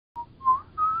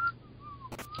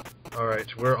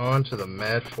Alright, we're on to the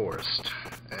Mad Forest,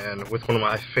 and with one of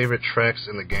my favorite tracks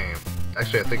in the game.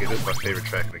 Actually, I think it is my favorite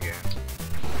track in the game.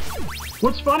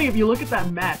 What's funny, if you look at that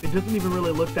map, it doesn't even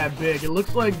really look that big. It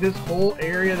looks like this whole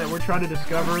area that we're trying to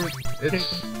discover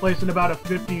takes place in about a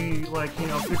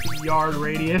 50-yard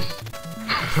radius.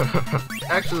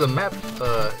 Actually, the map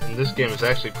in this game is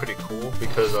actually pretty cool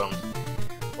because,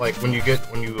 like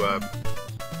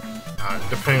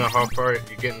depending on how far you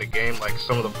get in the game, like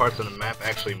some of the parts of the map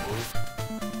actually move.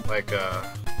 Like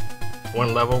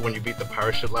one level, when you beat the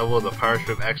pirate ship level, the pirate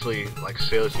ship actually like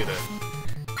sails you to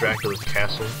Dracula's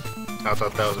castle. I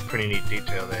thought that was a pretty neat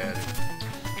detail they added.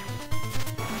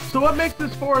 So what makes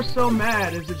this forest so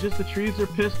mad? Is it just the trees are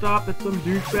pissed off that some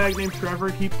douchebag named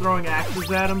Trevor keeps throwing axes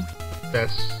at them?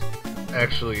 That's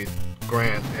actually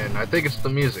Grant, and I think it's the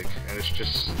music, and it's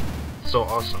just so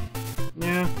awesome.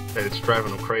 Yeah. That it's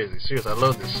driving them crazy. Seriously, I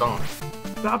love this song.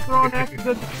 Stop throwing axes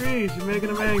at the trees, you're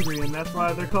making them angry, and that's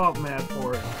why they're called Mad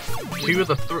Forest. Cue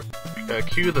the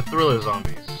Thriller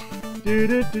zombies.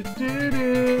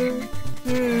 Do-do-do-do-do.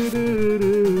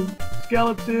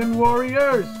 Skeleton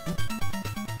warriors!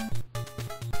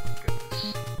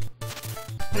 Goodness.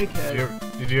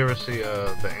 Snakehead. Did you ever see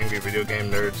the Angry Video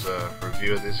Game Nerds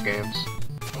review of these games?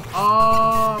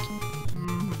 I've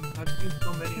seen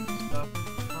so many of this stuff.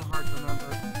 It's not hard to remember.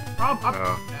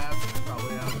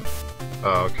 Probably have.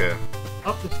 Oh, okay.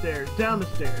 Up the stairs, down the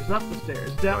stairs, up the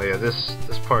stairs, down. Oh yeah, this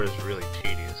part is really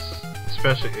tedious.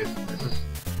 Especially this is.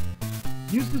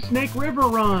 Use the Snake River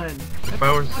run. If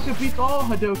I was. It beats all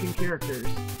Hadoken characters.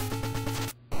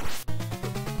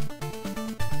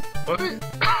 What?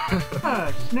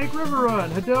 Yeah, Snake River run.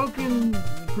 Hadoken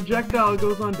projectile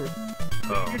goes under.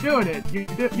 Oh. You're doing it.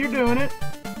 You're doing it.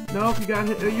 Nope, you got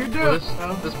hit. You're doing it.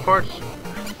 This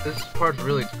part's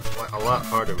really a lot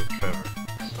harder with Trevor.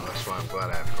 So that's why I'm glad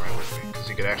I have Grant with me, because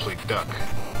he could actually duck.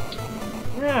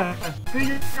 Yeah, see,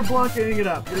 you're blocking it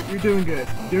up. You're doing good.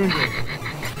 You're doing good.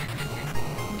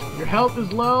 Your health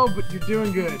is low, but you're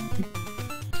doing good.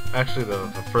 Actually,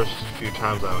 the first few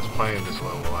times I was playing this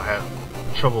level, I had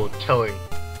trouble telling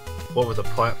what was a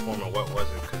platform or what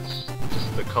wasn't, because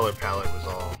just the color palette was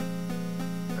all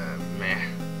meh.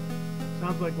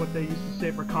 Sounds like what they used to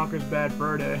say for Conker's Bad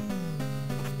Fur Day.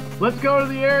 Let's go to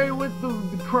the area with the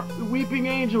weeping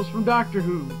angels from Doctor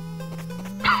Who.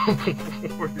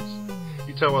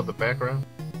 You tell about the background?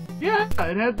 Yeah,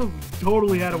 it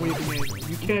totally had a weeping angel.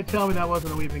 You can't tell me that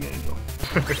wasn't a weeping angel.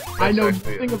 I know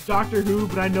nothing of Doctor Who,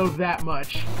 but I know that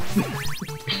much.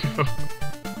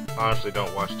 Honestly,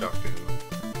 don't watch Doctor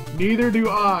Who. Neither do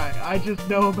I. I just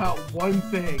know about one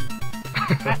thing.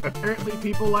 Apparently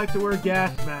people like to wear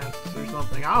gas masks or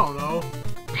something. I don't know.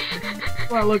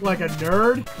 Do I look like a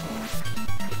nerd?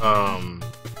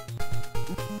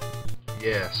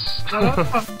 Yes.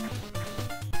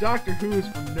 Doctor Who is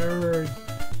for nerds.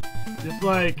 Just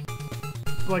like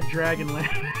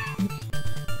Dragonlance.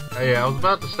 Yeah, I was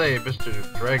about to say Mr.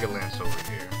 Dragonlance over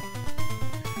here.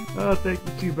 Oh, thank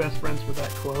you two best friends for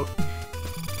that quote.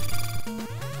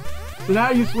 So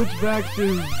now you switch back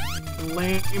to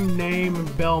lame name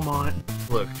Belmont.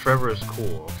 Look, Trevor is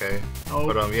cool, okay? Oh.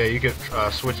 But yeah, you can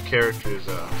switch characters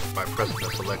by pressing the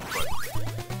select button.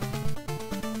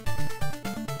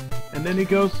 And then he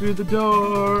goes through the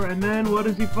door, and then what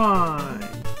does he find?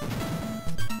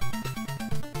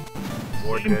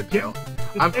 More dead gel.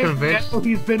 I'm convinced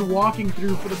he's been walking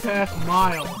through for the past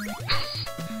mile.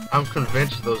 I'm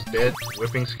convinced those dead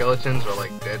whipping skeletons are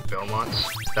like dead Belmonts.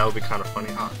 That would be kind of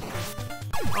funny.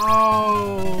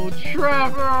 Oh,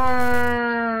 Trevor!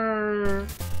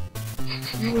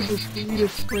 You were the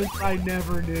sweetest prince I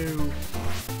never knew.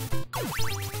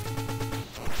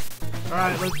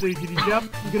 Alright, let's see. Did you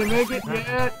jump? You gonna make it?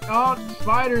 Yeah. Oh,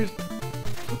 spiders.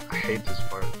 I hate this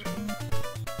part.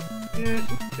 Yeah,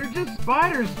 they're just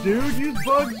spiders, dude. Use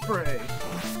bug spray.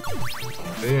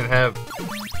 They didn't have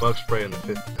bug spray in the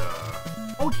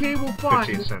 15th Okay, well fine.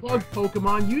 This bug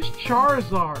Pokemon, use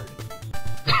Charizard.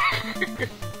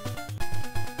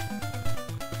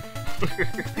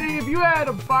 See, if you had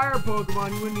a fire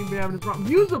Pokemon, you wouldn't even be having this problem.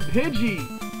 Use a Pidgey.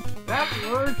 That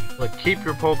works. Look, keep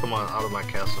your Pokemon out of my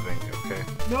Castlevania, okay?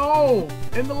 No!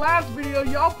 In the last video,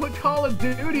 y'all put Call of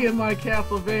Duty in my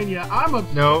Castlevania. I'm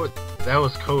upset. No, that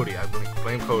was Cody. I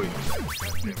blame Cody for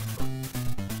that.